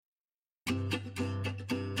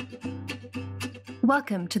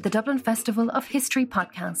Welcome to the Dublin Festival of History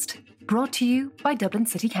podcast, brought to you by Dublin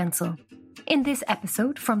City Council. In this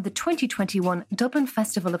episode from the 2021 Dublin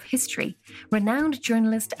Festival of History, renowned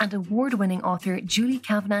journalist and award-winning author Julie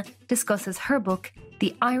Kavanagh discusses her book,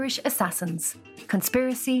 The Irish Assassins: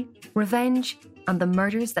 Conspiracy, Revenge, and the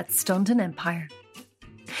Murders That Stunned an Empire.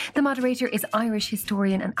 The moderator is Irish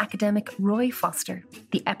historian and academic Roy Foster.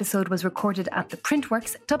 The episode was recorded at the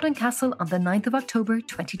Printworks, Dublin Castle on the 9th of October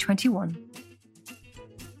 2021.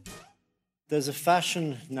 There's a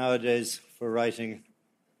fashion nowadays for writing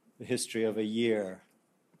the history of a year,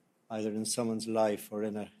 either in someone's life or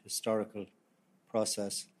in a historical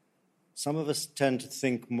process. Some of us tend to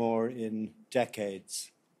think more in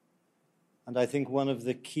decades. And I think one of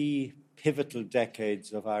the key pivotal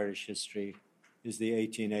decades of Irish history is the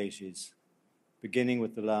 1880s, beginning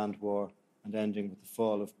with the Land War and ending with the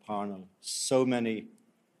fall of Parnell. So many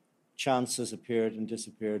chances appeared and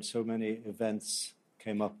disappeared, so many events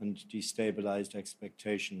came up and destabilized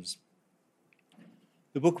expectations.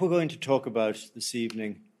 The book we're going to talk about this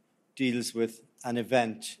evening deals with an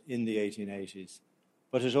event in the 1880s,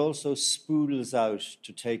 but it also spools out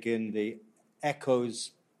to take in the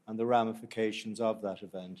echoes and the ramifications of that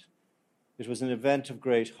event. It was an event of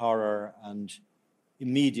great horror and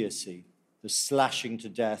immediacy, the slashing to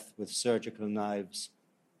death with surgical knives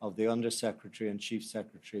of the Under-Secretary and Chief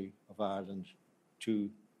Secretary of Ireland, two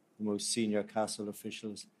the most senior castle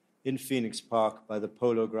officials, in Phoenix Park by the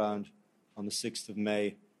Polo Ground on the 6th of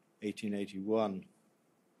May, 1881.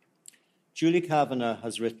 Julie Kavanagh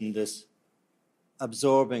has written this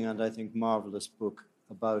absorbing and I think marvellous book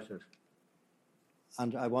about it.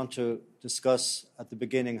 And I want to discuss at the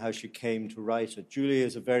beginning how she came to write it. Julie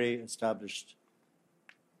is a very established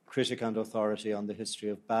critic and authority on the history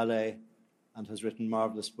of ballet and has written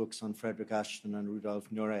marvellous books on Frederick Ashton and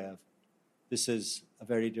Rudolf Nureyev. This is a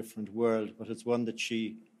very different world, but it's one that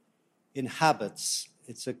she inhabits.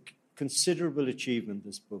 It's a considerable achievement,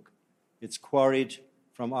 this book. It's quarried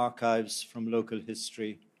from archives, from local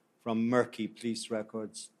history, from murky police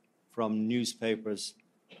records, from newspapers,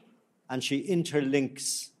 and she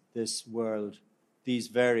interlinks this world, these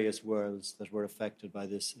various worlds that were affected by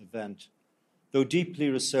this event. Though deeply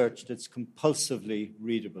researched, it's compulsively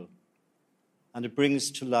readable, and it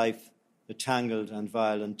brings to life the tangled and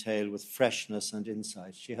violent tale with freshness and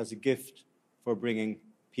insight. She has a gift for bringing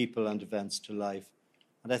people and events to life.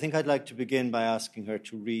 And I think I'd like to begin by asking her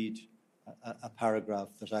to read a paragraph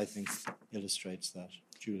that I think illustrates that.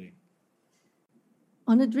 Julie.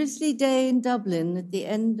 On a drizzly day in Dublin at the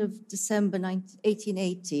end of December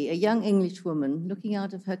 1880, a young Englishwoman looking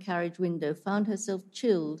out of her carriage window found herself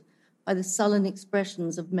chilled by the sullen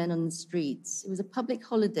expressions of men on the streets. It was a public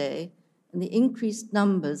holiday, and the increased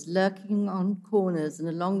numbers lurking on corners and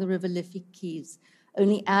along the River Liffey quays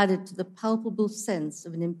only added to the palpable sense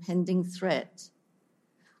of an impending threat.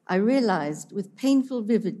 I realized with painful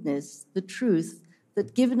vividness the truth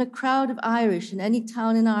that given a crowd of Irish in any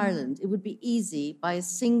town in Ireland, it would be easy, by a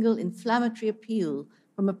single inflammatory appeal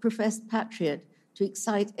from a professed patriot, to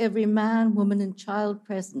excite every man, woman, and child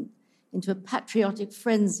present into a patriotic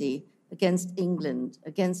frenzy against England,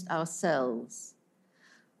 against ourselves.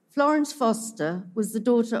 Florence Foster was the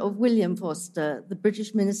daughter of William Foster, the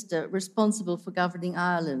British minister responsible for governing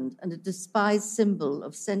Ireland and a despised symbol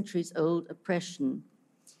of centuries-old oppression.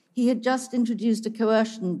 He had just introduced a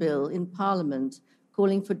coercion bill in Parliament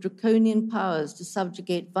calling for draconian powers to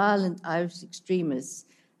subjugate violent Irish extremists,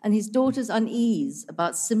 and his daughter's unease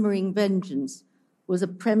about simmering vengeance was a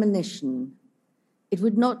premonition. It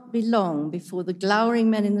would not be long before the glowering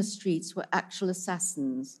men in the streets were actual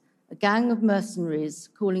assassins, a gang of mercenaries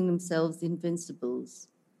calling themselves the Invincibles.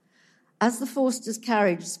 As the Forsters'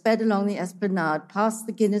 carriage sped along the esplanade past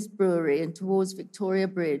the Guinness Brewery and towards Victoria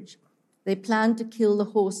Bridge, they planned to kill the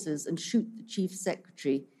horses and shoot the Chief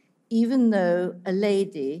Secretary, even though a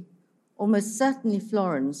lady, almost certainly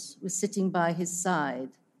Florence, was sitting by his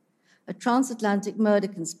side. A transatlantic murder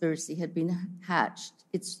conspiracy had been hatched,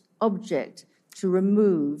 its object to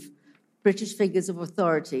remove British figures of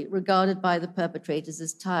authority regarded by the perpetrators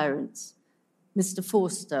as tyrants. Mr.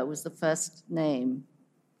 Forster was the first name.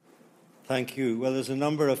 Thank you. Well, there's a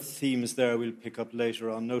number of themes there we'll pick up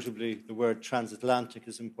later on. Notably, the word transatlantic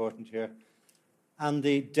is important here. And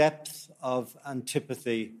the depth of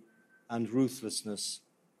antipathy and ruthlessness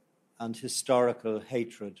and historical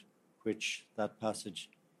hatred which that passage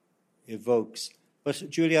evokes.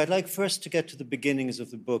 But Julie, I'd like first to get to the beginnings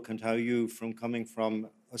of the book and how you, from coming from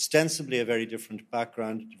ostensibly a very different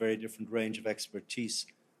background, a very different range of expertise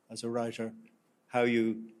as a writer, how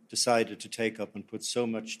you decided to take up and put so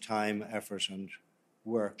much time, effort, and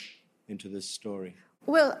work into this story.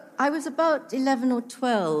 Well, I was about 11 or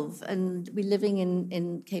 12, and we were living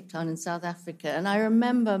in Cape Town in South Africa. And I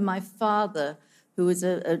remember my father, who was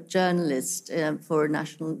a journalist for a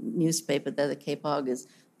national newspaper there, the Cape Argus,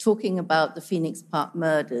 talking about the Phoenix Park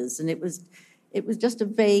murders. And it was just a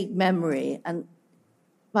vague memory. And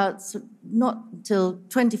not until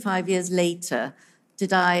 25 years later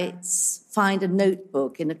did I find a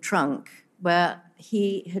notebook in a trunk where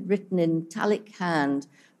he had written in italic hand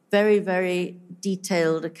very, very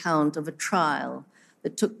detailed account of a trial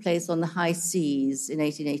that took place on the high seas in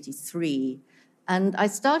 1883. And I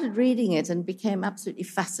started reading it and became absolutely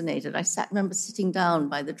fascinated. I remember sitting down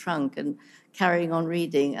by the trunk and carrying on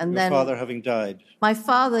reading. And Your father having died? My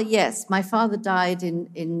father, yes. My father died in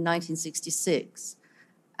 1966.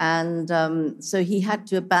 And so he had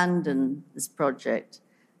to abandon this project.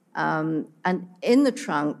 And in the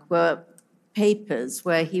trunk were papers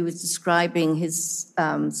where he was describing his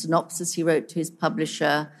synopsis he wrote to his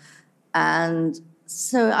publisher. And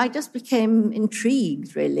so I just became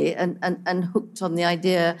intrigued, really, and hooked on the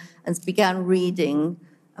idea and began reading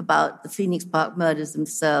about the Phoenix Park murders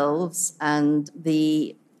themselves and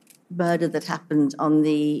the murder that happened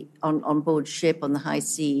on board ship on the high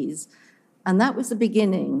seas. And that was the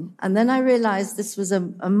beginning. And then I realized this was a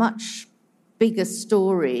much bigger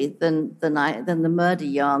story than the murder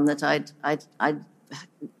yarn that I'd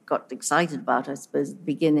got excited about, I suppose, at the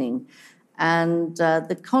beginning. And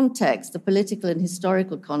the context, the political and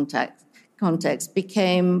historical context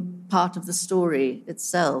became part of the story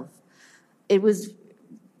itself. It was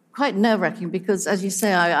quite nerve-wracking because, as you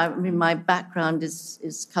say, I mean, my background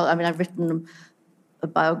is I've written a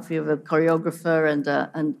biography of a choreographer and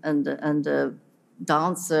a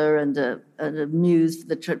dancer and a muse for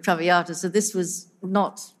the Traviata. So this was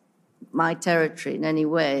not my territory in any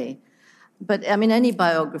way. But, I mean, any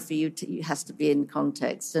biography has to be in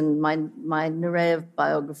context. And my Nureyev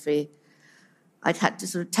biography, I'd had to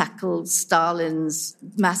sort of tackle Stalin's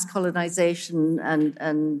mass colonization.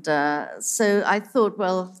 And so I thought,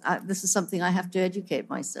 well, this is something I have to educate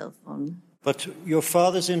myself on. But your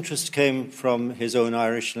father's interest came from his own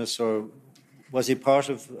Irishness, or was he part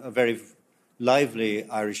of a very lively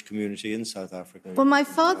Irish community in South Africa? Well, my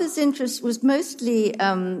father's interest was mostly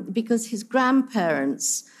because his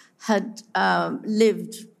grandparents had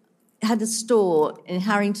had a store in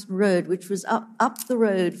Harrington Road, which was up the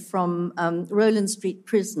road from Rowland Street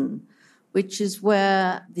Prison, which is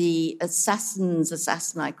where the assassin,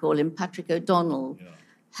 I call him, Patrick O'Donnell,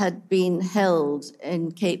 had been held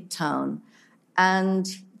in Cape Town. And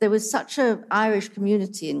there was such an Irish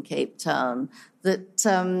community in Cape Town that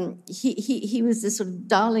he was this sort of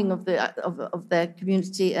darling of their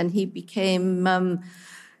community, and he became.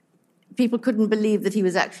 People couldn't believe that he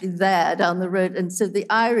was actually there down the road, and so the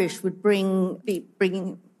Irish would be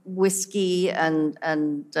bringing whiskey and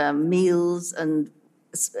meals and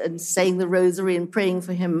saying the rosary and praying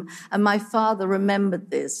for him. And my father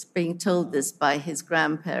remembered this, being told this by his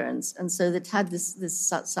grandparents, and so it had this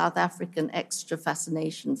South African extra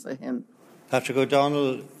fascination for him. Patrick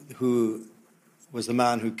O'Donnell, who was the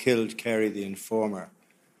man who killed Carey the Informer,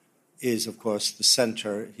 is, of course, the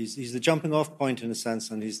centre. He's the jumping-off point, in a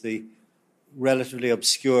sense, and he's the relatively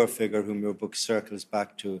obscure figure whom your book circles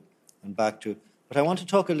back to. But I want to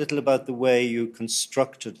talk a little about the way you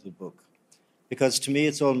constructed the book, because to me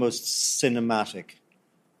it's almost cinematic.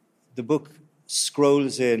 The book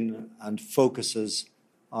scrolls in and focuses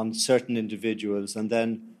on certain individuals, and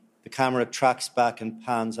then the camera tracks back and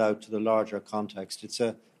pans out to the larger context. It's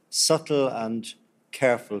a subtle and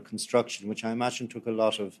careful construction, which I imagine took a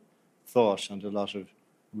lot of thought and a lot of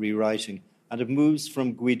rewriting. And it moves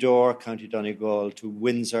from Gweedore, County Donegal, to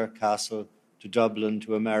Windsor Castle, to Dublin,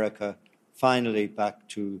 to America, finally back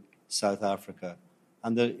to South Africa.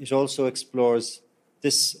 And it also explores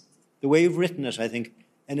this. The way you've written it, I think,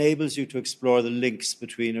 enables you to explore the links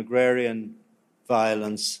between agrarian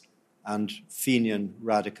violence and Fenian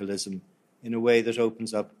radicalism in a way that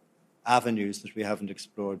opens up avenues that we haven't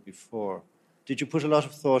explored before. Did you put a lot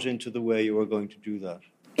of thought into the way you were going to do that?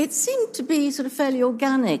 It seemed to be sort of fairly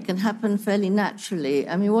organic and happen fairly naturally.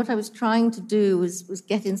 I mean, what I was trying to do was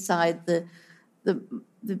get inside the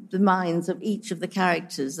minds of each of the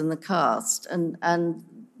characters and the cast, and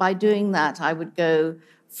by doing that, I would go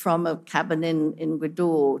from a cabin in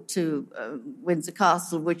Gweedore to Windsor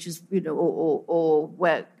Castle, which is, or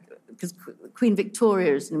where, because Queen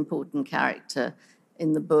Victoria is an important character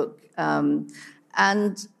in the book.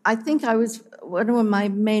 And I think one of my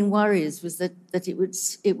main worries was that it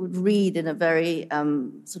would read in a very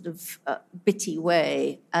sort of bitty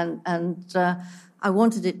way, and I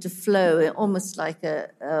wanted it to flow almost like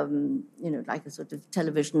like a sort of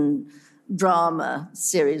television drama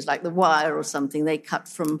series, like The Wire or something. They cut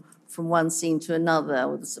from one scene to another,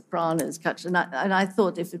 or The Sopranos cut. And I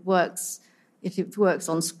thought if it works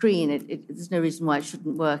on screen, there's no reason why it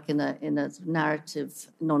shouldn't work in a sort of narrative,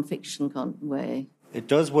 non-fiction way. It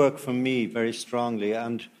does work for me very strongly,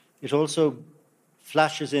 and it also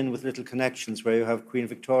flashes in with little connections where you have Queen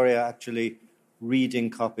Victoria actually reading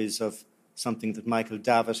copies of something that Michael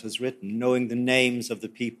Davitt has written, knowing the names of the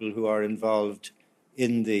people who are involved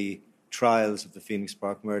in the trials of the Phoenix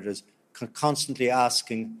Park murders, constantly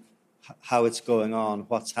asking how it's going on,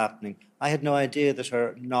 what's happening. I had no idea that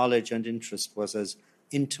her knowledge and interest was as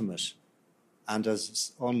intimate and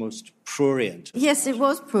as almost prurient. Yes, it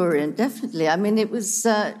was prurient, definitely. I mean, it was,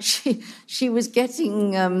 she was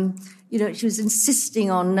getting, she was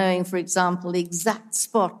insisting on knowing, for example, the exact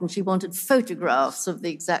spot, and she wanted photographs of the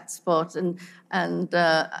exact spot. And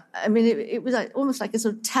I mean, it was almost like a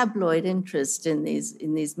sort of tabloid interest in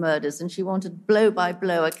these murders, and she wanted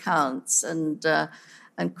blow-by-blow accounts. And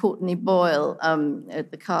Courtney Boyle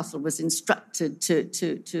at the castle was instructed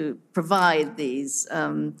to provide these.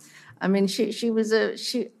 I mean,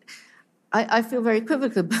 I feel very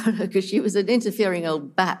equivocal about her because she was an interfering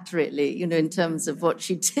old bat, really, in terms of what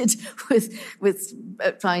she did with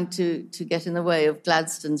trying to get in the way of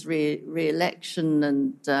Gladstone's re-election.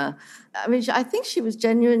 And I mean, I think she was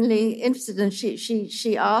genuinely interested, and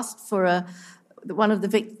she asked for one of the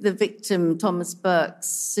victim, Thomas Burke's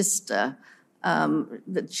sister,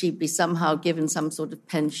 that she'd be somehow given some sort of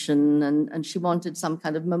pension, and she wanted some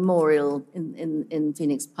kind of memorial in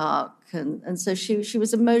Phoenix Park, and so she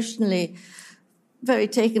was emotionally very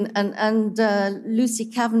taken. And Lucy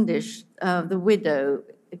Cavendish, the widow,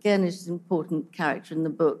 again is an important character in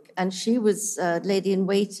the book, and she was lady in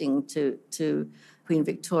waiting to Queen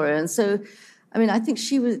Victoria, and so I mean I think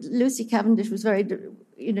Lucy Cavendish was very,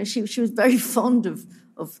 she was very fond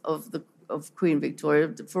of Queen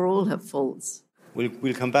Victoria for all her faults.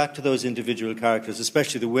 We'll come back to those individual characters,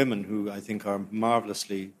 especially the women, who I think are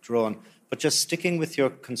marvellously drawn. But just sticking with your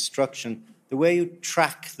construction, the way you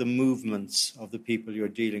track the movements of the people you're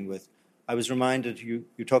dealing with, I was reminded, you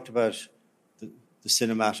talked about the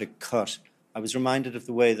cinematic cut. I was reminded of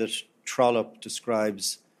the way that Trollope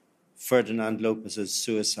describes Ferdinand Lopez's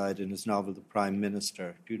suicide in his novel, The Prime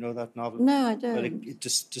Minister. Do you know that novel? No, I don't. Well, it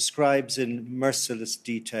just describes in merciless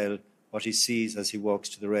detail what he sees as he walks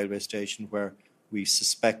to the railway station where we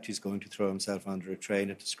suspect he's going to throw himself under a train.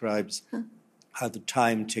 It describes how the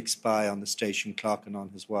time ticks by on the station clock and on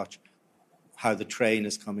his watch, how the train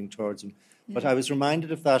is coming towards him. Yeah. But I was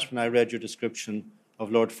reminded of that when I read your description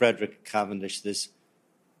of Lord Frederick Cavendish, this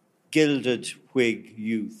gilded Whig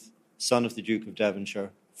youth, son of the Duke of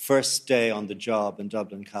Devonshire, first day on the job in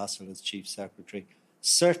Dublin Castle as Chief Secretary.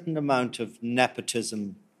 Certain amount of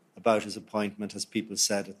nepotism about his appointment, as people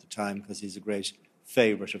said at the time, because he's a great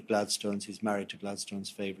favourite of Gladstone's. He's married to Gladstone's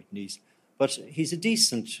favourite niece. But he's a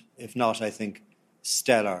decent, if not, I think,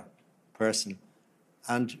 stellar person.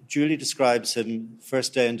 And Julie describes him,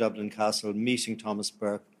 first day in Dublin Castle, meeting Thomas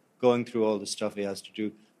Burke, going through all the stuff he has to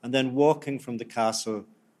do, and then walking from the castle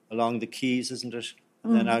along the quays, isn't it?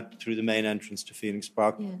 And then out through the main entrance to Phoenix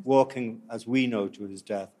Park, yes. Walking, as we know, to his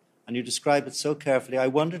death. And you describe it so carefully. I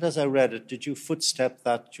wondered as I read it, did you footstep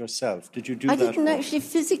that yourself? Did you do that? I didn't actually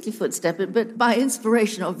physically footstep it, but my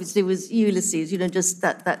inspiration obviously was Ulysses, just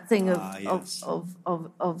that thing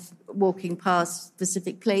of walking past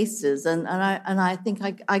specific places. And I think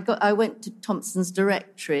I went to Thompson's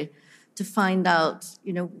directory to find out,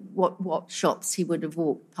 what shops he would have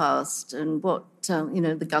walked past and what,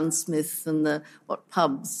 the gunsmith and what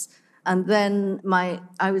pubs. And then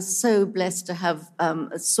I was so blessed to have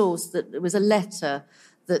a source that it was a letter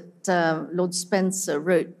that Lord Spencer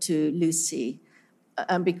wrote to Lucy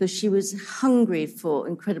because she was hungry for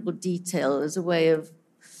incredible detail as a way of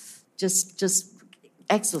just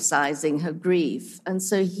exorcising her grief. And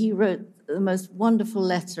so he wrote the most wonderful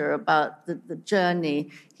letter about the journey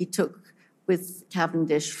he took with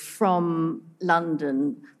Cavendish from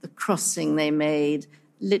London, the crossing they made,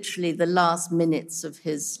 literally the last minutes of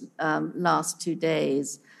his last 2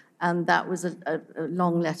 days. And that was a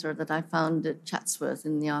long letter that I found at Chatsworth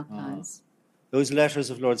in the archives. Those letters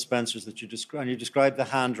of Lord Spencer's that you describe the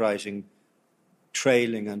handwriting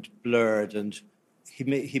trailing and blurred, and he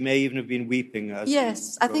may even have been weeping.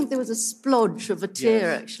 Yes, I think there was a splodge of a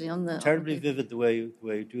tear, actually, on the... Terribly vivid the way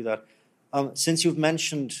you do that. Since you've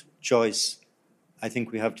mentioned Joyce, I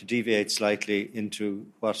think we have to deviate slightly into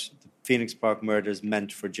what the Phoenix Park murders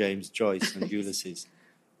meant for James Joyce and Ulysses.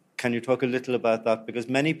 Can you talk a little about that? Because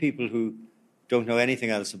many people who don't know anything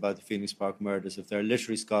else about the Phoenix Park murders, if they're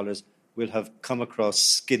literary scholars, will have come across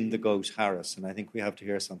Skin the Goat Harris. And I think we have to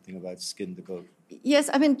hear something about Skin the Goat. Yes,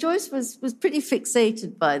 I mean, Joyce was pretty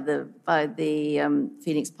fixated by the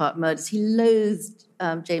Phoenix Park murders. He loathed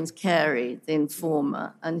James Carey, the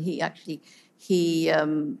informer, and he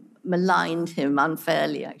maligned him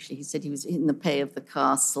unfairly, actually. He said he was in the pay of the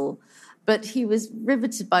castle. But he was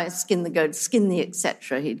riveted by Skin the Goat, Skin the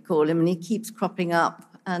etc., he'd call him, and he keeps cropping up.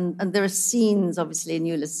 And there are scenes, obviously, in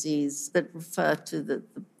Ulysses that refer to the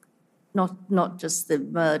not just the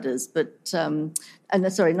murders, but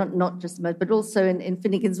not just the murders, but also in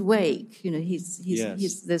Finnegan's Wake. You know, he's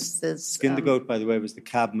this. Skin the Goat, by the way, was the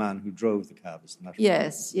cabman who drove the cab, isn't that right?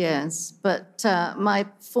 Yes. But my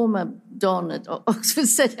former Don at Oxford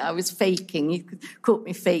said I was faking. He caught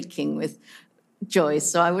me faking with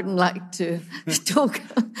Joyce, so I wouldn't like to talk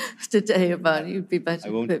today about it. You'd be better.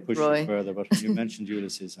 I won't push Roy. it further, but when you mentioned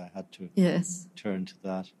Ulysses, I had to turn to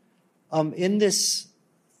that. In this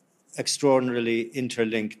extraordinarily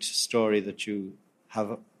interlinked story that you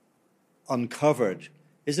have uncovered,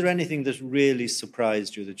 is there anything that really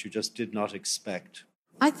surprised you that you just did not expect?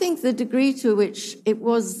 I think the degree to which it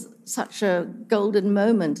was such a golden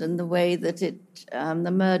moment and the way that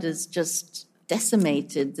the murders just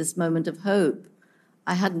decimated this moment of hope.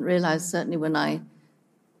 I hadn't realized, certainly when I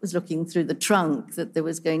was looking through the trunk, that there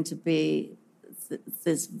was going to be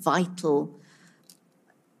this vital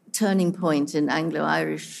turning point in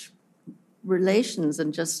Anglo-Irish relations,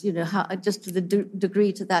 and just, you know, how just to the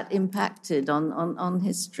degree to that impacted on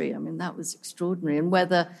history. I mean, that was extraordinary. And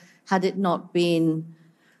whether, had it not been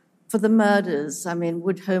for the murders, I mean,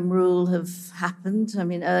 would Home Rule have happened? I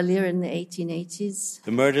mean, earlier in the 1880s?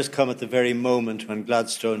 The murders come at the very moment when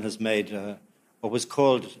Gladstone has made what was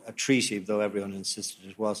called a treaty, though everyone insisted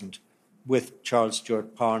it wasn't, with Charles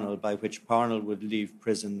Stuart Parnell, by which Parnell would leave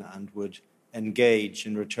prison and would engage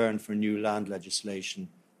in return for new land legislation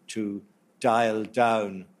to dial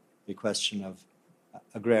down the question of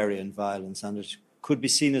agrarian violence. And it could be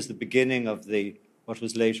seen as the beginning of what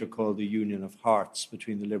was later called the Union of Hearts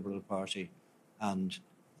between the Liberal Party and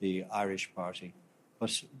the Irish Party.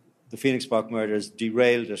 But the Phoenix Park murders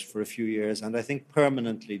derailed it for a few years, and I think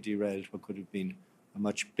permanently derailed what could have been a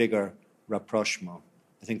much bigger rapprochement.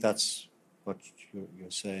 I think that's what you're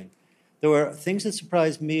saying. There were things that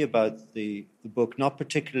surprised me about the book, not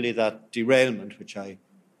particularly that derailment, which I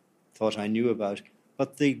thought I knew about,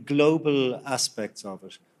 but the global aspects of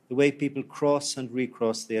it, the way people cross and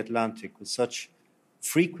recross the Atlantic with such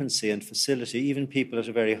frequency and facility, even people at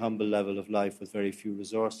a very humble level of life with very few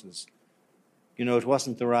resources. You know, it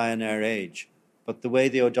wasn't the Ryanair age, but the way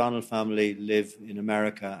the O'Donnell family live in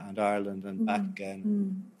America and Ireland and back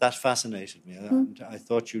again, that fascinated me. And I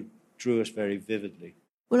thought you drew it very vividly.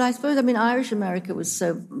 Well, I suppose, I mean, Irish America was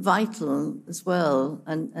so vital as well.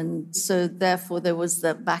 And so, therefore, there was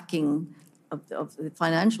the backing of the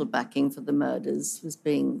financial backing for the murders was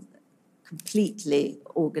being completely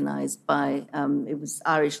organised by, it was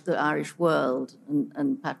the Irish World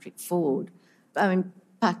and Patrick Ford. I mean,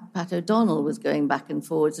 Pat O'Donnell was going back and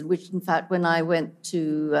forwards, and which, in fact, when I went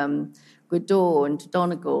to Gweedore and to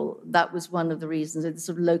Donegal, that was one of the reasons, the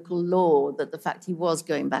sort of local law, that the fact he was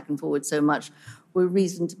going back and forward so much were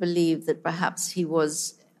reason to believe that perhaps he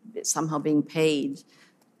was somehow being paid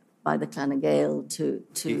by the Clan Gael to...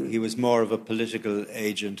 He was more of a political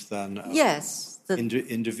agent than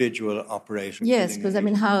individual operator. Yes, because, I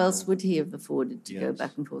mean, how else would he have afforded to go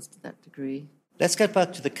back and forth to that degree? Let's get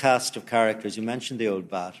back to the cast of characters. You mentioned the old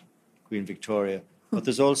bat, Queen Victoria, but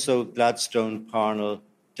there's also Gladstone, Parnell,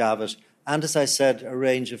 Davitt, and, as I said, a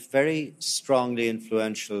range of very strongly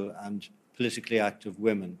influential and politically active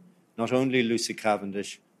women. Not only Lucy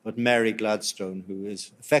Cavendish, but Mary Gladstone, who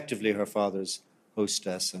is effectively her father's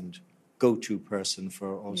hostess and go-to person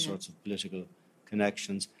for all sorts of political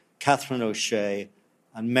connections. Catherine O'Shea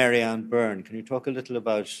and Mary Ann Byrne. Can you talk a little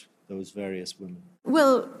about those various women?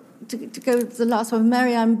 Well, to go to the last one,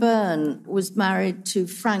 Mary Ann Byrne was married to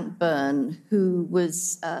Frank Byrne, who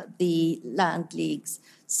was the Land League's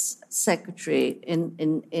secretary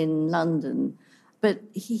in London. But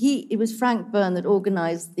it was Frank Byrne that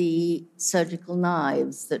organised the surgical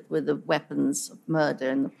knives that were the weapons of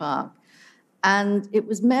murder in the park. And it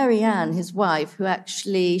was Mary Ann, his wife, who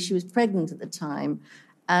actually, she was pregnant at the time,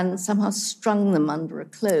 and somehow strung them under a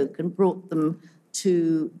cloak and brought them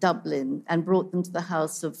to Dublin and brought them to the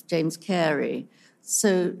house of James Carey.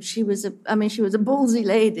 So she was a ballsy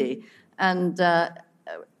lady. And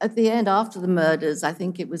at the end, after the murders, I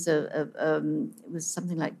think it was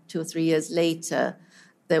something like 2 or 3 years later,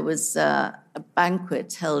 there was a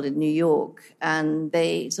banquet held in New York, and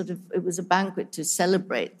it was a banquet to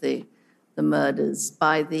celebrate the the murders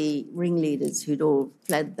by the ringleaders who'd all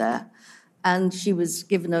fled there. And she was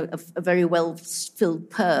given a very well-filled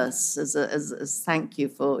purse as thank you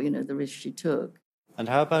for, the risk she took. And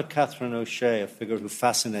how about Catherine O'Shea, a figure who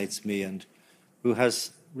fascinates me and who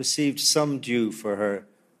has received some due for her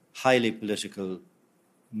highly political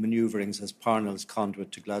manoeuvrings as Parnell's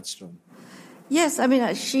conduit to Gladstone? Yes, I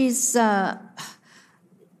mean, she was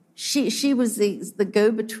the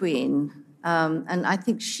go-between, and I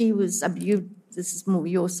think she was. This is more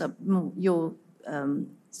your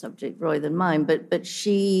subject, Roy, than mine. But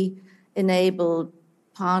she enabled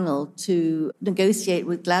Parnell to negotiate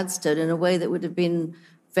with Gladstone in a way that would have been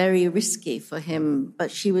very risky for him.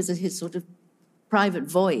 But she was his sort of private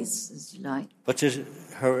voice, as you like. But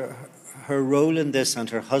her role in this and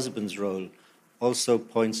her husband's role also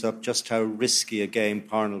points up just how risky a game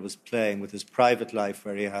Parnell was playing with his private life,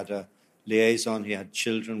 where he had a liaison, he had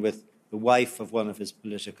children with the wife of one of his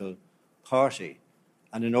political party.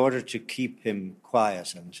 And in order to keep him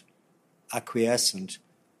quiet and acquiescent,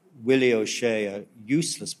 Willie O'Shea, a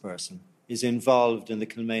useless person, is involved in the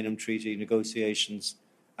Kilmainham Treaty negotiations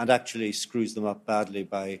and actually screws them up badly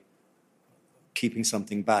by keeping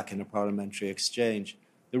something back in a parliamentary exchange.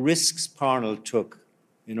 The risks Parnell took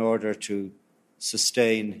in order to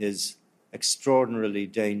sustain his extraordinarily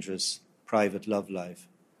dangerous private love life,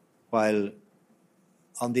 while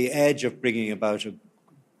on the edge of bringing about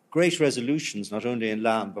great resolutions, not only in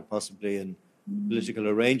Lamb, but possibly in political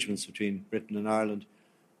arrangements between Britain and Ireland,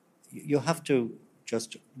 you have to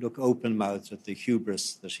just look open-mouthed at the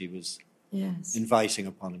hubris that he was inviting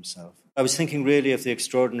upon himself. I was thinking really of the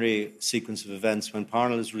extraordinary sequence of events when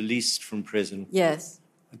Parnell is released from prison,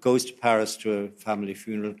 goes to Paris to a family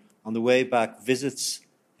funeral, on the way back visits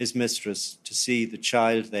his mistress to see the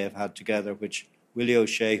child they have had together, which Willie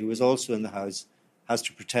O'Shea, who is also in the house, has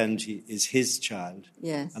to pretend he is his child.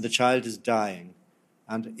 Yes. And the child is dying.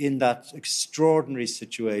 And in that extraordinary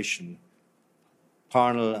situation,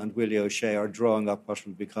 Parnell and Willie O'Shea are drawing up what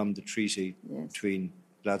will become the treaty between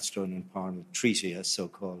Gladstone and Parnell, treaty as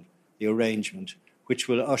so-called, the arrangement, which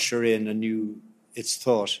will usher in a new, it's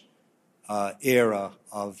thought, era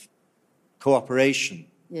of cooperation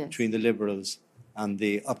between the Liberals and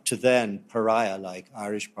the up-to-then pariah-like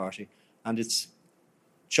Irish Party. And it's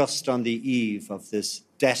just on the eve of this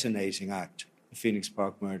detonating act, the Phoenix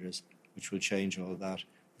Park murders, which will change all that.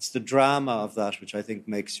 It's the drama of that which I think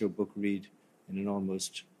makes your book read in an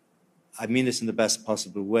almost, I mean this in the best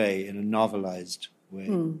possible way, in a novelised way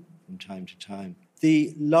from time to time.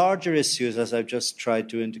 The larger issues, as I've just tried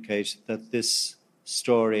to indicate, that this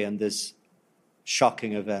story and this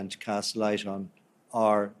shocking event cast light on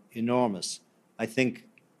are enormous. I think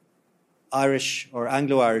Irish or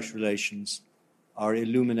Anglo-Irish relations are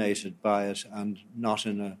illuminated by it, and not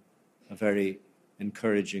in a very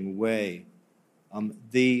encouraging way.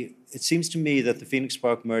 It seems to me that the Phoenix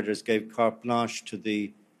Park murders gave carte blanche to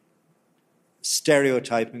the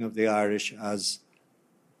stereotyping of the Irish as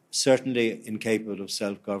certainly incapable of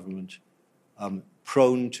self-government,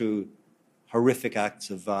 prone to horrific acts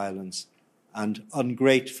of violence, and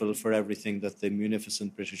ungrateful for everything that the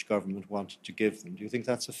munificent British government wanted to give them. Do you think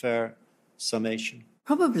that's a fair summation?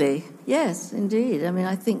 Probably, yes, indeed. I mean,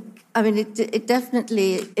 it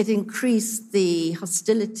definitely increased the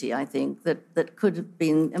hostility, I think, that could have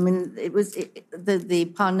been. I mean,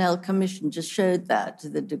 the Parnell Commission just showed that, to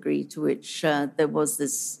the degree to which there was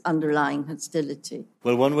this underlying hostility.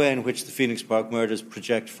 Well, one way in which the Phoenix Park murders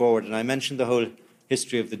project forward, and I mentioned the whole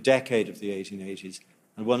history of the decade of the 1880s,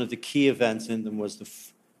 and one of the key events in them was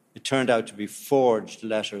it turned out to be forged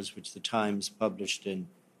letters which the Times published in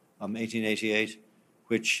 1888,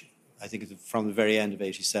 which I think from the very end of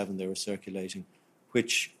 87 they were circulating,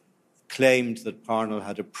 which claimed that Parnell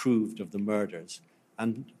had approved of the murders.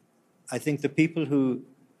 And I think the people who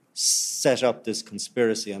set up this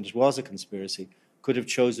conspiracy, and it was a conspiracy, could have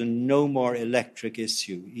chosen no more electric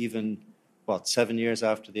issue, even, 7 years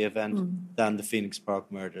after the event, than the Phoenix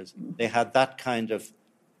Park murders. They had that kind of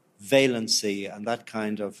valency and that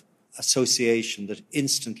kind of association that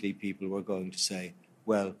instantly people were going to say,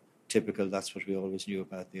 well, typical, that's what we always knew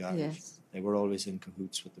about the Irish. Yes. They were always in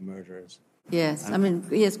cahoots with the murderers. Yes,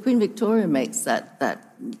 Queen Victoria makes that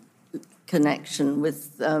connection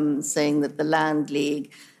with saying that the Land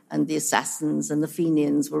League and the Assassins and the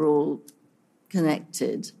Fenians were all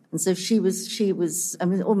connected. And so she was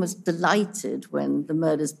almost delighted when the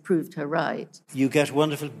murders proved her right. You get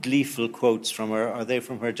wonderful, gleeful quotes from her. Are they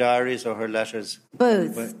from her diaries or her letters?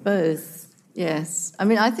 Both, yes. I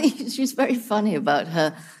mean, I think she's very funny about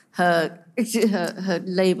her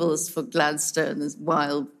labels for Gladstone as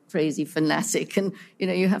wild, crazy fanatic. And,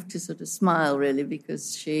 you have to sort of smile, really,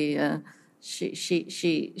 because she She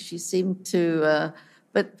seemed to,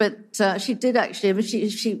 but she did actually. I mean,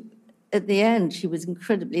 she at the end she was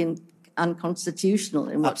incredibly unconstitutional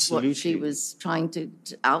in what she was trying to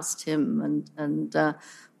oust him and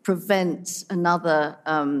prevent another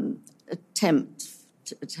attempt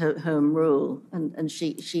to home rule. And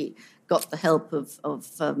she got the help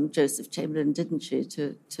of Joseph Chamberlain, didn't she?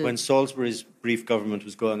 When Salisbury's brief government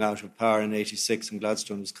was going out of power in 1986 and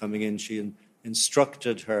Gladstone was coming in, she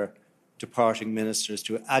instructed her departing ministers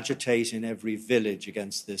to agitate in every village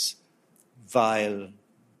against this vile,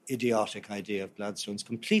 idiotic idea of Gladstone's,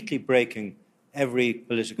 completely breaking every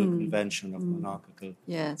political convention of monarchical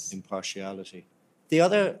impartiality. The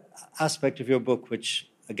other aspect of your book, which,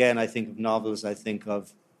 again, I think of novels, I think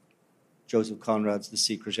of Joseph Conrad's The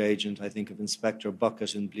Secret Agent, I think of Inspector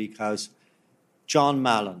Bucket in Bleak House, John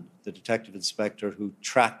Mallon, the detective inspector who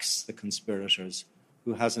tracks the conspirators,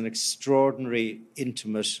 who has an extraordinary,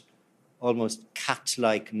 intimate, almost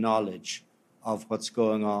cat-like knowledge of what's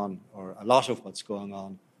going on, or a lot of what's going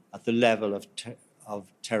on, at the level of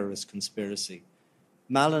terrorist conspiracy.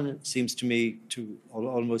 Mallon seems to me to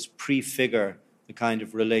almost prefigure the kind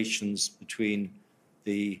of relations between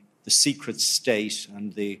the secret state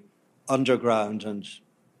and the underground and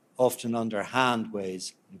often underhand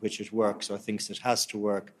ways in which it works or thinks it has to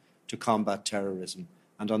work to combat terrorism.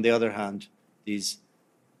 And on the other hand, these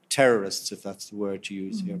terrorists, if that's the word to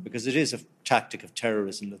use here, because it is a tactic of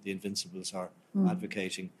terrorism that the Invincibles are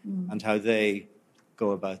advocating, and how they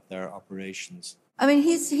go about their operations. I mean,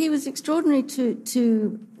 he was extraordinary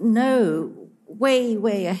to know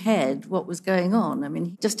way ahead what was going on. I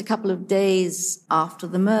mean, just a couple of days after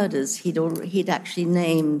the murders, he'd actually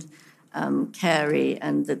named Carey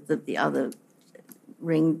and the other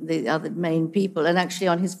main people. And actually,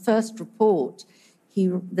 on his first report,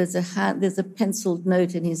 there's a penciled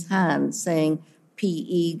note in his hand saying P.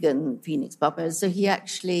 Egan, Phoenix Park. So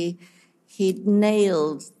he'd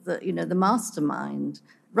nailed the mastermind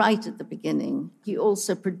right at the beginning. He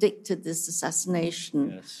also predicted this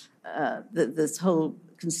assassination, this whole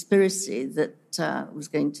conspiracy that was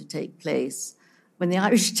going to take place. When the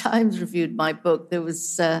Irish Times reviewed my book, there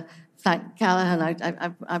was Frank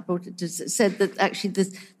Callahan, I brought it to, said that actually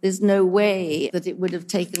there's no way that it would have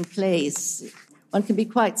taken place. One can be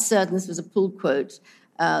quite certain, this was a pull quote,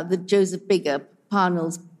 that Joseph Biggar,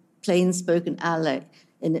 Parnell's plain-spoken ally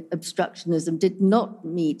in obstructionism, did not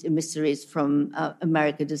meet emissaries from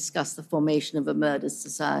America to discuss the formation of a murder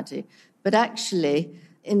society. But actually,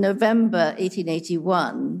 in November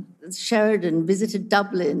 1881, Sheridan visited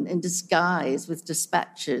Dublin in disguise with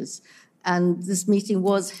dispatches, and this meeting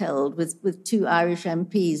was held with two Irish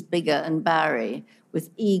MPs, Biggar and Barry,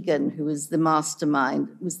 with Egan, who was the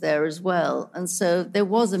mastermind, was there as well. And so there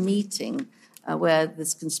was a meeting where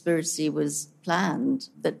this conspiracy was planned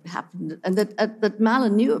that happened and that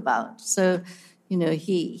Mallon knew about. So,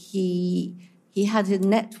 he had a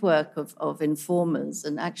network of informers,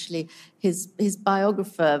 and actually his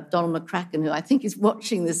biographer, Donald McCracken, who I think is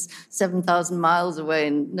watching this 7,000 miles away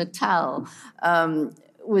in Natal,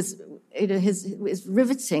 was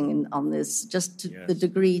riveting on this, just to the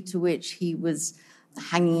degree to which he was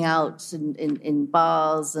hanging out in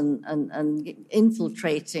bars and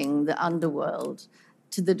infiltrating the underworld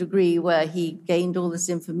to the degree where he gained all this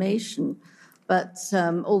information. But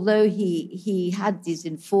although he had these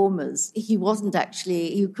informers, he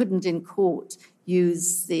couldn't in court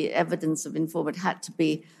use the evidence of informant. It had to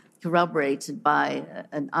be corroborated by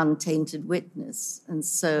an untainted witness. And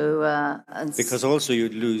so... because also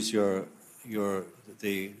you'd lose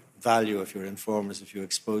the value of your informers if you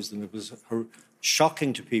exposed them. It was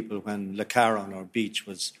shocking to people when Le Caron or Beach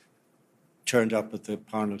turned up at the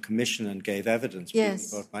Parnell Commission and gave evidence. Yes.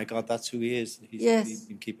 People thought, my God, that's who he is. He's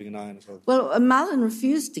been keeping an eye on us all. Well, Mallon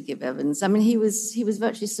refused to give evidence. I mean, he was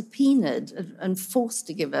virtually subpoenaed and forced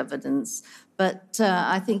to give evidence. But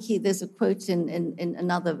I think there's a quote in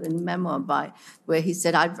another memoir where he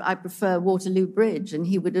said, I prefer Waterloo Bridge. And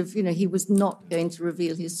he would have, he was not going to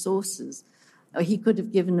reveal his sources. He could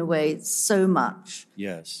have given away so much.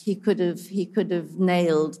 Yes. He could have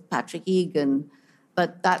nailed Patrick Egan,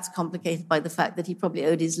 but that's complicated by the fact that he probably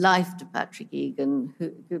owed his life to Patrick Egan,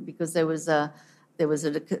 because there was an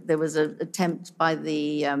attempt by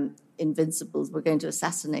the Invincibles were going to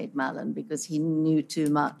assassinate Mallon because he knew too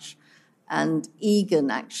much, and Egan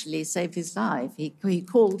actually saved his life. He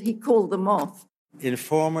called them off.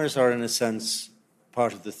 Informers are, in a sense,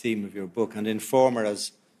 part of the theme of your book, and informer,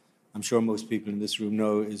 as I'm sure most people in this room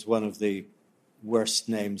know, is one of the worst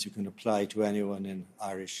names you can apply to anyone in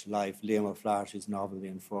Irish life. Liam O'Flaherty's novel, The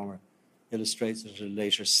Informer, illustrates it at a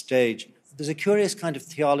later stage. There's a curious kind of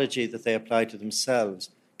theology that they apply to themselves.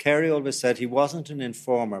 Carey always said he wasn't an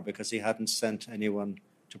informer because he hadn't sent anyone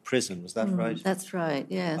to prison. Was that right? That's right,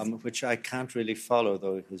 yes. Which I can't really follow,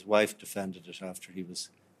 though his wife defended it after he was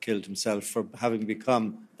killed himself for having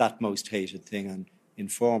become that most hated thing, an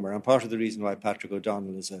informer. And part of the reason why Patrick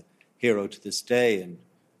O'Donnell is a hero to this day in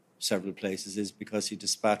several places is because he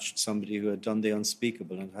dispatched somebody who had done the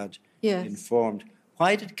unspeakable and had informed.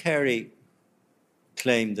 Why did Carey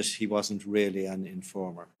claim that he wasn't really an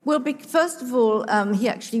informer? Well, first of all, he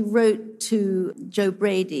actually wrote to Joe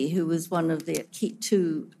Brady, who was one of the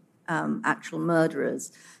two actual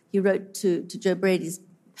murderers. He wrote to Joe Brady's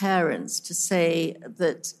parents to say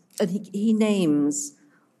that, and he names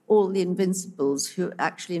all the Invincibles who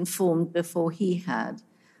actually informed before he had.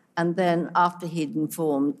 And then after he'd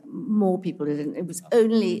informed, more people didn't. It was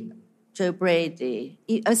only Joe Brady.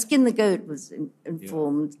 Skin the Goat was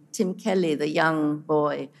informed. Yeah. Tim Kelly, the young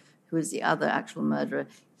boy who was the other actual murderer,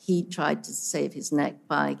 he tried to save his neck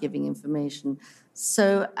by giving information.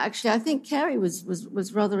 So actually, I think Carey was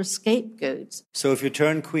rather a scapegoat. So if you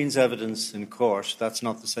turn Queen's evidence in court, that's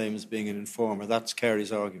not the same as being an informer. That's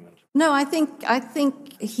Carey's argument. No, I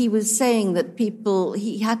think he was saying that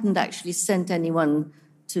he hadn't actually sent anyone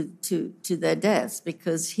to their deaths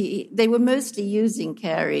because they were mostly using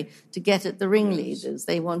Carey to get at the ringleaders.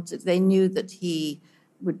 They knew that he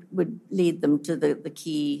would lead them to the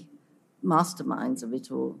key masterminds of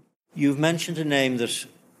it all. You've mentioned a name that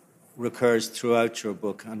recurs throughout your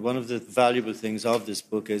book, and one of the valuable things of this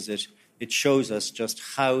book is that it shows us just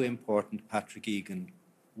how important Patrick Egan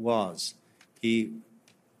was. He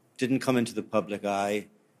didn't come into the public eye.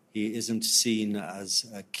 He isn't seen as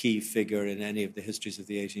a key figure in any of the histories of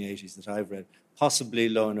the 1880s that I've read. Possibly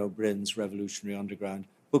Loan O'Brien's Revolutionary Underground.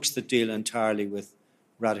 Books that deal entirely with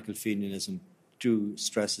radical Fenianism do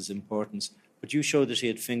stress his importance. But you show that he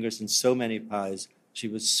had fingers in so many pies. She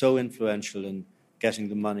was so influential in getting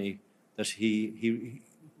the money that he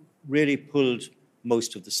really pulled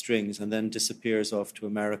most of the strings and then disappears off to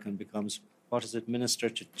America and becomes, what is it, Minister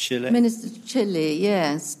to Chile? Minister to Chile,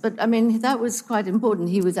 yes. But, I mean, that was quite important.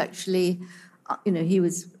 He was actually,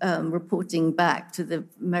 reporting back to the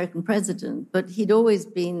American president, but he'd always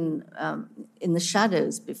been in the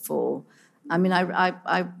shadows before. I mean,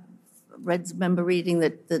 I remember reading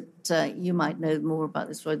that you might know more about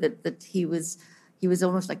this, Roy, that he was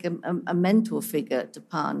almost like a mentor figure to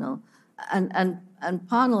Parnell. And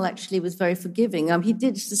Parnell actually was very forgiving. He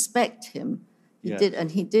did suspect him.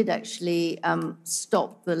 He did actually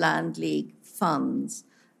stop the Land League funds.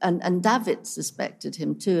 And Davitt suspected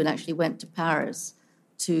him too and actually went to Paris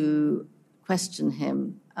to question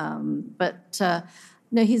him.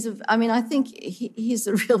 No, I think he's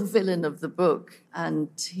the real villain of the book. And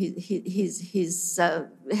he's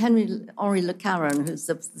Henry Le Caron, who's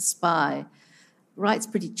the spy, writes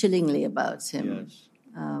pretty chillingly about him. Yes.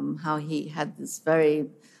 How he had this very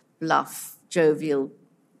bluff, jovial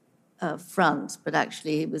front, but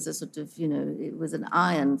actually it was a sort of, it was an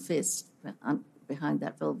iron fist behind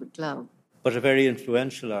that velvet glove. But a very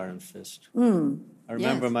influential iron fist. I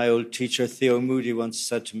remember my old teacher, Theo Moody, once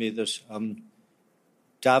said to me that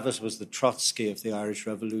Davitt was the Trotsky of the Irish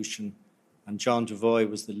Revolution and John Devoy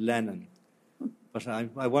was the Lenin. But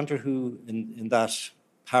I wonder who, in that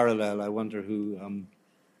parallel, who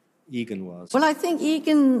Egan was. Well, I think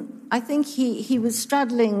he was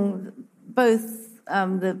straddling both.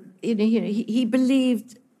 He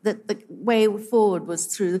believed that the way forward was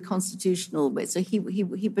through the constitutional way, so he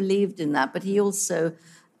believed in that. But he also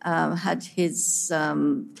had his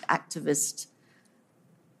activist,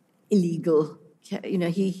 illegal.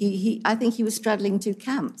 I think he was straddling two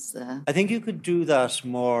camps there. I think you could do that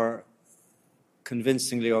more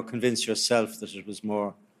convincingly, or convince yourself that it was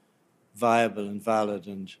more viable and valid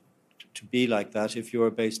and to be like that if you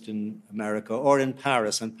were based in America or in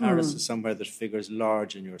Paris, and Paris is somewhere that figures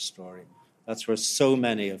large in your story. That's where so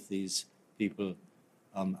many of these people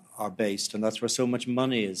are based, and that's where so much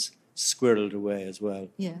money is squirreled away as well,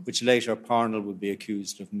 which later Parnell would be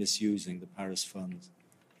accused of misusing the Paris funds.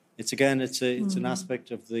 It's an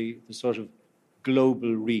aspect of the sort of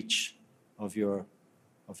global reach of your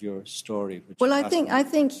story. Well, I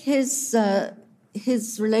think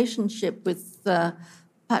his relationship with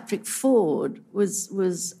Patrick Ford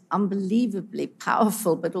was unbelievably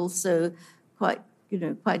powerful, but also quite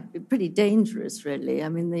pretty dangerous, really. I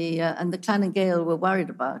mean, the Clan and Gael were worried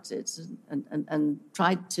about it and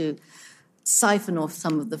tried to siphon off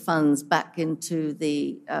some of the funds back into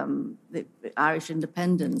the Irish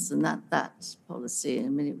independence and that policy. I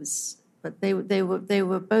mean, they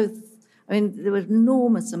were both. I mean, there was an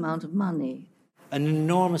enormous amount of money. An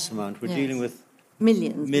enormous amount. We're dealing with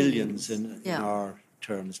millions in our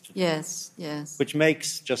terms. Yes, yes. Which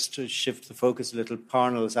makes, just to shift the focus a little,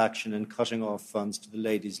 Parnell's action in cutting off funds to the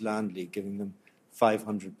Ladies' Land League, giving them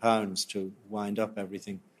 £500 to wind up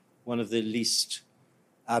everything, one of the least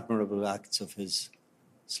admirable acts of his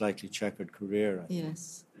slightly checkered career.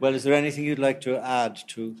 Yes. Well, is there anything you'd like to add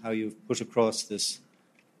to how you've put across this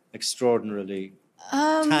extraordinarily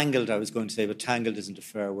tangled, I was going to say, but tangled isn't a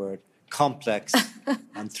fair word, complex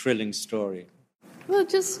and thrilling story? Well,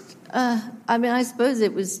 just, I suppose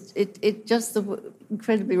it just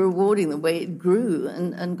incredibly rewarding the way it grew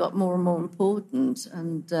and got more and more important.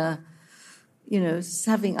 And, I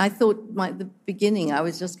thought at the beginning I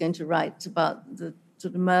was just going to write about the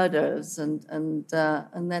sort of murders and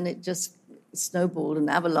then it just snowballed and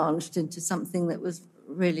avalanched into something that was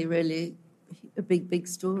really, really a big, big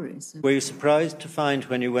story. So. Were you surprised to find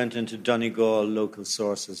when you went into Donegal local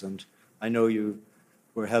sources, and I know you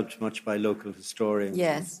were helped much by local historians,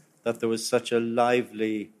 yes, that there was such a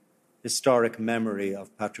lively historic memory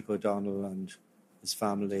of Patrick O'Donnell and his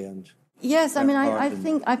family? And yes, I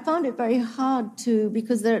think I found it very hard to,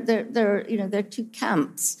 because there are two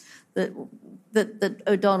camps that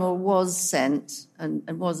O'Donnell was sent and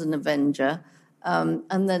was an avenger.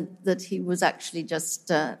 And then that he was actually just,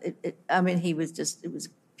 it was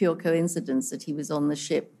pure coincidence that he was on the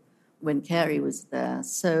ship when Carey was there.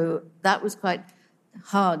 So that was quite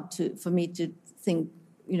hard for me to think,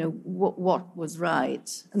 what was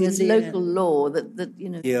right. And there's local law that.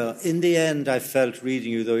 Yeah, in the end, I felt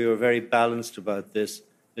reading you, though you were very balanced about this,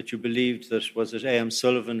 that you believed that, was it A.M.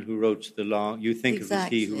 Sullivan who wrote the long, you think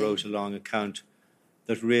exactly. It was he who wrote a long account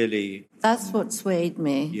that really... That's what swayed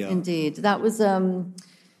me, indeed. That was,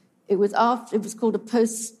 it was called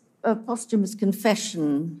a posthumous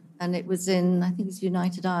confession, and it was in, I think it was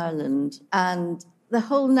United Ireland. And the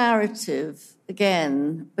whole narrative,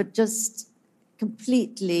 again, but just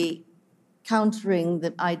completely countering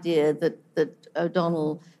the idea that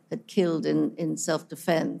O'Donnell had killed in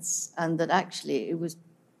self-defence, and that actually it was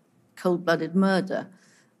cold-blooded murder.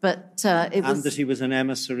 But it was... And that he was an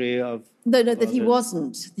emissary of... No, that he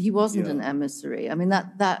wasn't. He wasn't an emissary. I mean,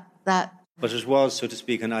 that... But it was, so to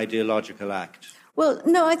speak, an ideological act. Well,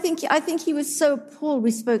 no, I think he was so appalled. We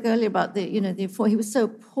spoke earlier about he was so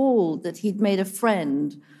appalled that he'd made a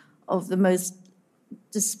friend of the most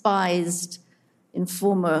despised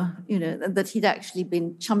informer, that he'd actually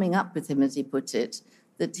been chumming up with him, as he put it.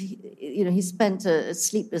 That he spent a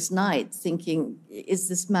sleepless night thinking, is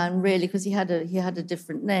this man really? Because he had a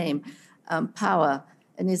different name, Power,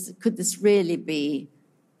 and could this really be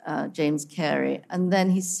James Carey? And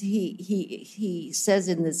then he says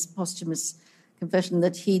in this posthumous confession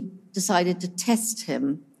that he decided to test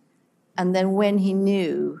him, and then when he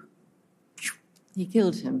knew, he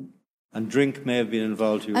killed him. And drink may have been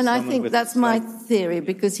involved. And I think that's my theory,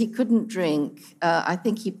 because he couldn't drink. I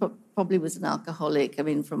think he probably was an alcoholic,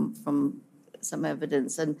 from some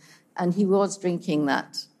evidence. And he was drinking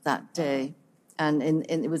that day. And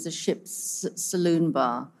it was a ship's saloon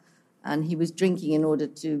bar. And he was drinking in order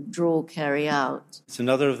to draw Carey out. It's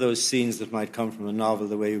another of those scenes that might come from a novel,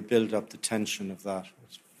 the way you build up the tension of that.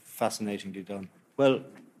 It's fascinatingly done. Well,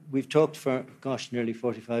 we've talked for, nearly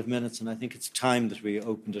 45 minutes, and I think it's time that we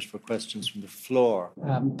opened it for questions from the floor.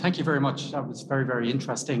 Thank you very much. That was very, very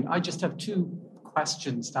interesting. I just have two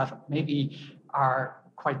questions that maybe are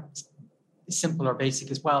quite simple or basic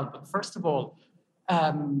as well. But first of all,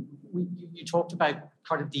 you talked about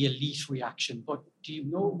kind of the elite reaction, but do you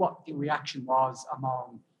know what the reaction was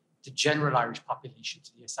among the general Irish population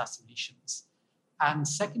to the assassinations? And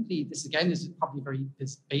secondly, this again is probably a very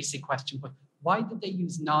basic question, but why did they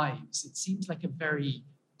use knives? It seems like a very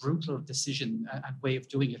brutal decision and way of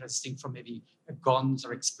doing it, as distinct from maybe guns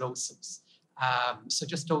or explosives. So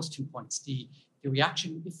just those 2 points: the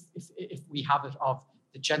reaction, if we have it, of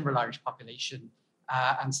the general Irish population,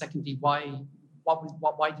 and secondly, why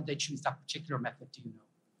did they choose that particular method? Do you know?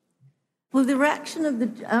 Well, the reaction of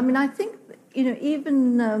I think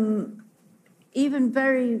even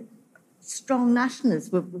very strong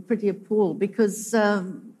nationalists were pretty appalled because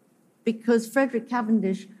Frederick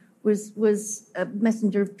Cavendish was a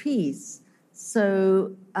messenger of peace.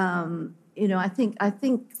 So I think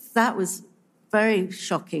that was very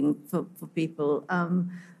shocking for people.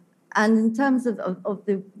 And in terms of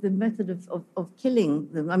the method of killing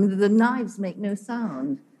them, the knives make no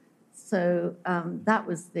sound. So that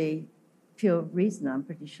was the pure reason, I'm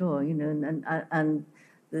pretty sure, and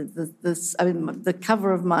the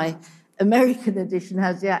cover of my American edition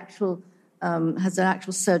has an actual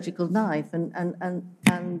surgical knife, and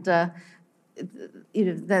that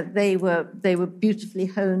they were beautifully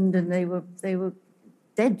honed, and they were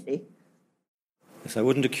deadly. Yes, I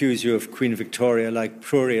wouldn't accuse you of Queen Victoria-like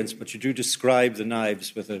prurience, but you do describe the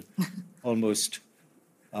knives with an almost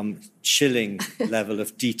chilling level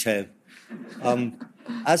of detail.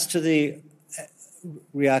 As to the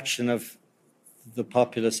reaction of the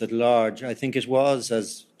populace at large, I think it was,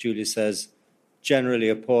 as Julie says, generally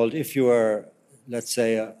appalled if you were, let's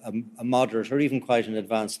say, a moderate or even quite an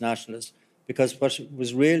advanced nationalist, because what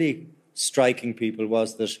was really striking people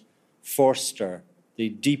was that Forster, the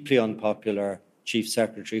deeply unpopular Chief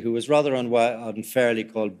Secretary, who was rather unfairly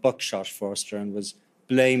called Buckshot Forster and was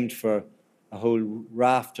blamed for a whole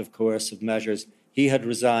raft of coercive measures, he had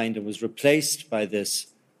resigned and was replaced by this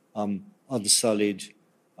unsullied,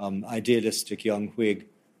 idealistic young Whig,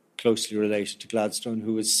 closely related to Gladstone,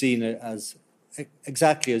 who was seen as,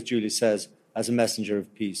 exactly as Julie says, as a messenger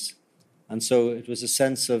of peace. And so it was a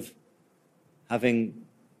sense of having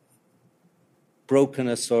broken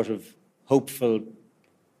a sort of hopeful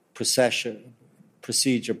progression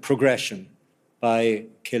by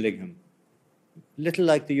killing him. Little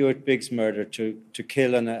like the Ewart Biggs murder, to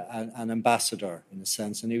kill an ambassador, in a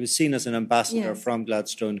sense. And he was seen as an ambassador from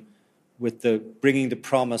Gladstone with bringing the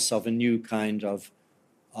promise of a new kind of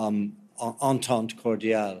entente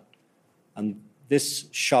cordiale. And this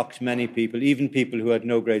shocked many people, even people who had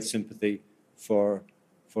no great sympathy for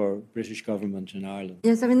British government in Ireland.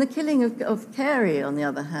 Yes, I mean, the killing of Carey, on the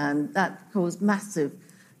other hand, that caused massive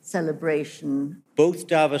celebration. Both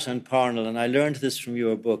Davitt and Parnell, and I learned this from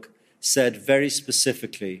your book, said very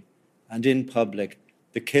specifically and in public,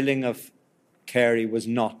 the killing of Carey was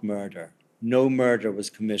not murder. No murder was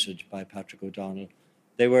committed by Patrick O'Donnell.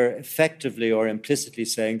 They were effectively or implicitly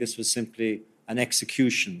saying this was simply an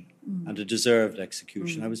execution and a deserved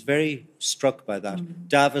execution. I was very struck by that.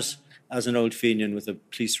 Davitt, as an old Fenian with a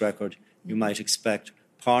police record, you might expect.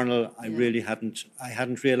 Parnell, I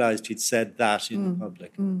hadn't realised he'd said that in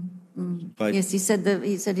public. Yes, he said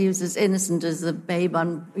he was as innocent as the babe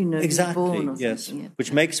exactly, born or yes. something. Yeah.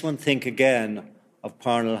 Which makes one think again of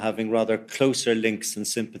Parnell having rather closer links and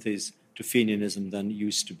sympathies to Fenianism than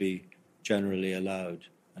used to be generally allowed.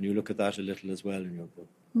 And you look at that a little as well in your book.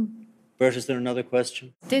 Bert, is there another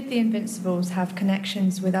question? Did the Invincibles have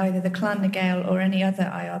connections with either the Clan na Gael or any other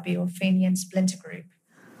IRB or Fenian splinter group?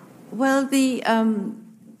 Well, the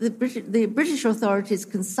British authorities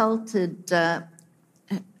consulted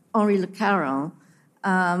Henri Le Caron,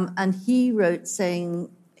 and he wrote a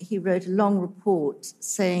long report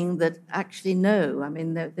saying that actually no, I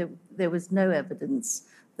mean there was no evidence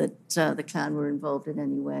that the clan were involved in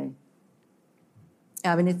any way.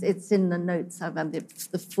 I mean it's in the notes.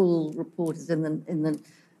 The full report is in the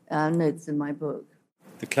notes in my book.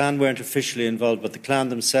 The clan weren't officially involved, but the clan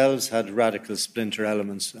themselves had radical splinter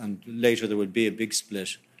elements, and later there would be a big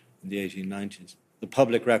split in the 1890s. The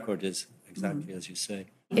public record is exactly as you say.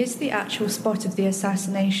 Is the actual spot of the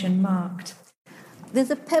assassination marked? There's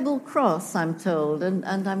a pebble cross, I'm told, and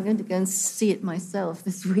I'm going to go and see it myself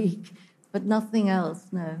this week, but nothing else,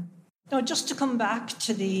 no. No, just to come back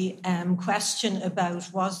to the question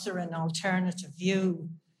about was there an alternative view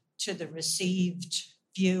to the received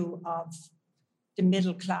view of the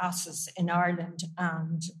middle classes in Ireland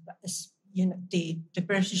and the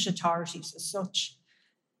British authorities as such.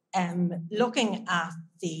 Looking at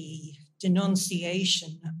the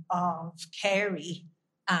denunciation of Carey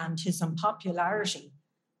and his unpopularity,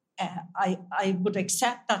 I would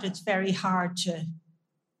accept that it's very hard to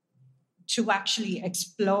actually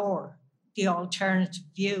explore the alternative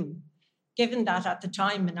view, given that at the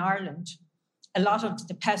time in Ireland, a lot of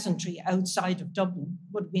the peasantry outside of Dublin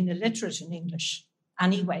would have been illiterate in English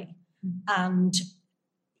anyway. And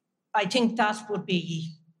I think that would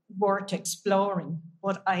be worth exploring.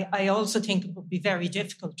 But I also think it would be very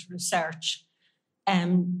difficult to research.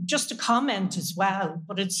 Just a comment as well,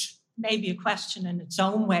 but it's maybe a question in its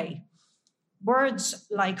own way. Words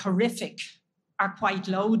like horrific are quite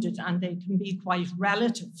loaded and they can be quite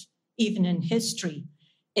relative, even in history,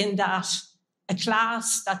 in that a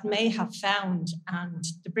class that may have found, and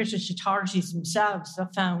the British authorities themselves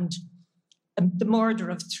have found, the murder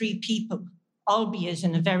of 3 people, albeit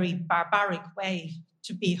in a very barbaric way,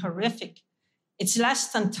 to be horrific. It's less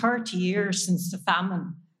than 30 years since the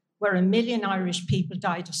famine, where 1 million Irish people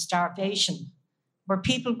died of starvation, where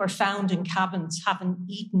people were found in cabins having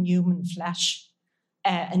eaten human flesh.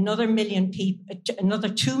 Another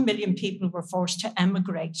 2 million people were forced to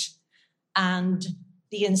emigrate. And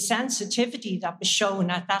the insensitivity that was shown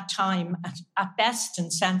at that time, at best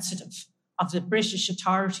insensitive, of the British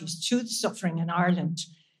authorities to the suffering in Ireland,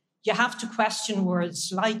 you have to question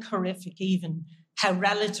words like horrific even, how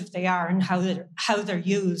relative they are and how they're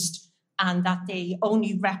used, and that they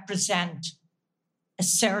only represent a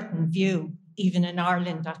certain view. even in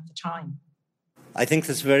Ireland at the time. I think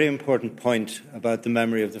that's a very important point about the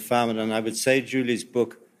memory of the famine. And I would say Julie's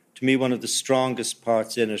book, to me, one of the strongest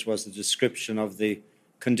parts in it was the description of the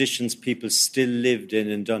conditions people still lived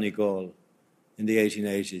in Donegal in the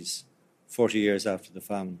 1880s, 40 years after the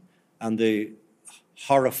famine. And the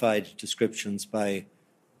horrified descriptions by,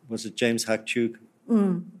 was it James Hack-Tuke,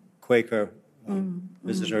 Quaker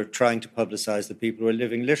visitor, trying to publicise the people who were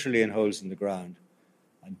living literally in holes in the ground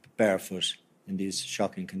and barefoot in these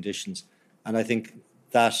shocking conditions. And I think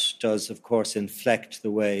that does, of course, inflect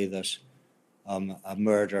the way that a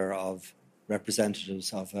murder of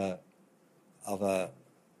representatives of a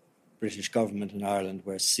British government in Ireland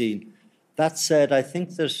were seen. That said, I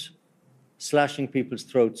think that slashing people's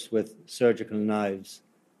throats with surgical knives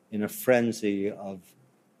in a frenzy of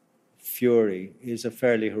fury is a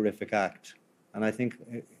fairly horrific act. And I think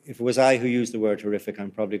if it was I who used the word horrific, I'm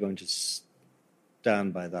probably going to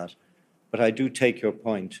stand by that. But I do take your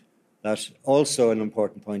point. That also an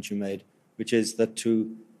important point you made, which is that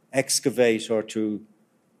to excavate or to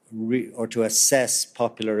assess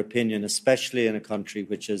popular opinion, especially in a country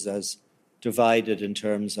which is as divided in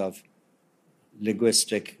terms of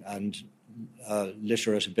linguistic and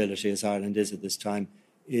literate ability as Ireland is at this time,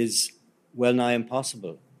 is well nigh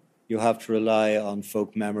impossible. You have to rely on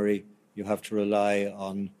folk memory. You have to rely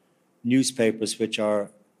on newspapers, which are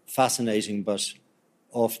fascinating but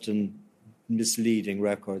often misleading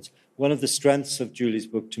records. One of the strengths of Julie's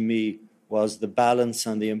book to me was the balance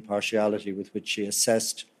and the impartiality with which she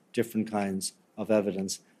assessed different kinds of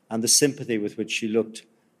evidence and the sympathy with which she looked,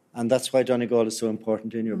 and that's why Donegal is so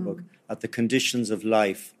important in your book, at the conditions of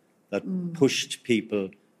life that pushed people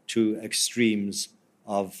to extremes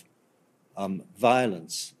of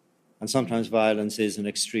violence. And sometimes violence is an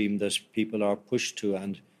extreme that people are pushed to,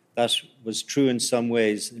 and that was true in some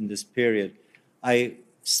ways in this period. I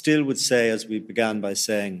still would say, as we began by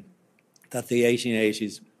saying, that the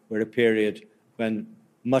 1880s were a period when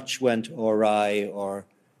much went awry or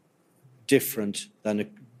differently than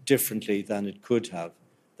it could have,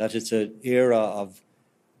 that it's an era of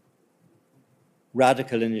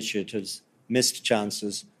radical initiatives, missed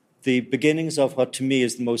chances, the beginnings of what to me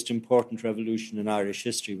is the most important revolution in Irish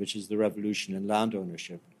history, which is the revolution in land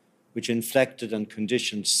ownership, which inflected and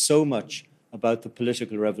conditioned so much about the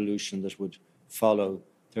political revolution that would follow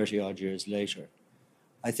 30-odd years later.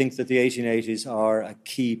 I think that the 1880s are a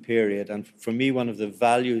key period, and for me, one of the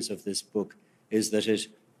values of this book is that it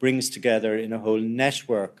brings together in a whole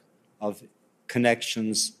network of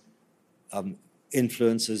connections,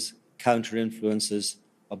 influences, counter-influences,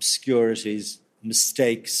 obscurities,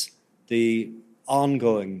 mistakes, the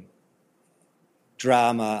ongoing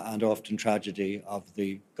drama and often tragedy of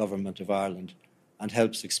the government of Ireland, and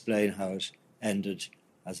helps explain how it ended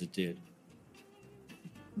as it did.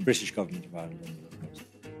 British government of Ireland, of course.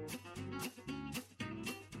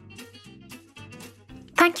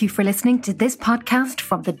 Thank you for listening to this podcast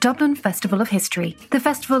from the Dublin Festival of History. The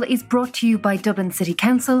festival is brought to you by Dublin City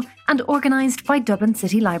Council and organised by Dublin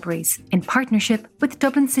City Libraries in partnership with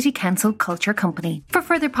Dublin City Council Culture Company. For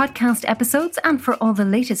further podcast episodes and for all the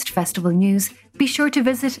latest festival news, be sure to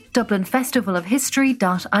visit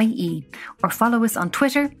dublinfestivalofhistory.ie or follow us on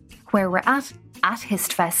Twitter, where we're at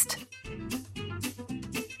HistFest.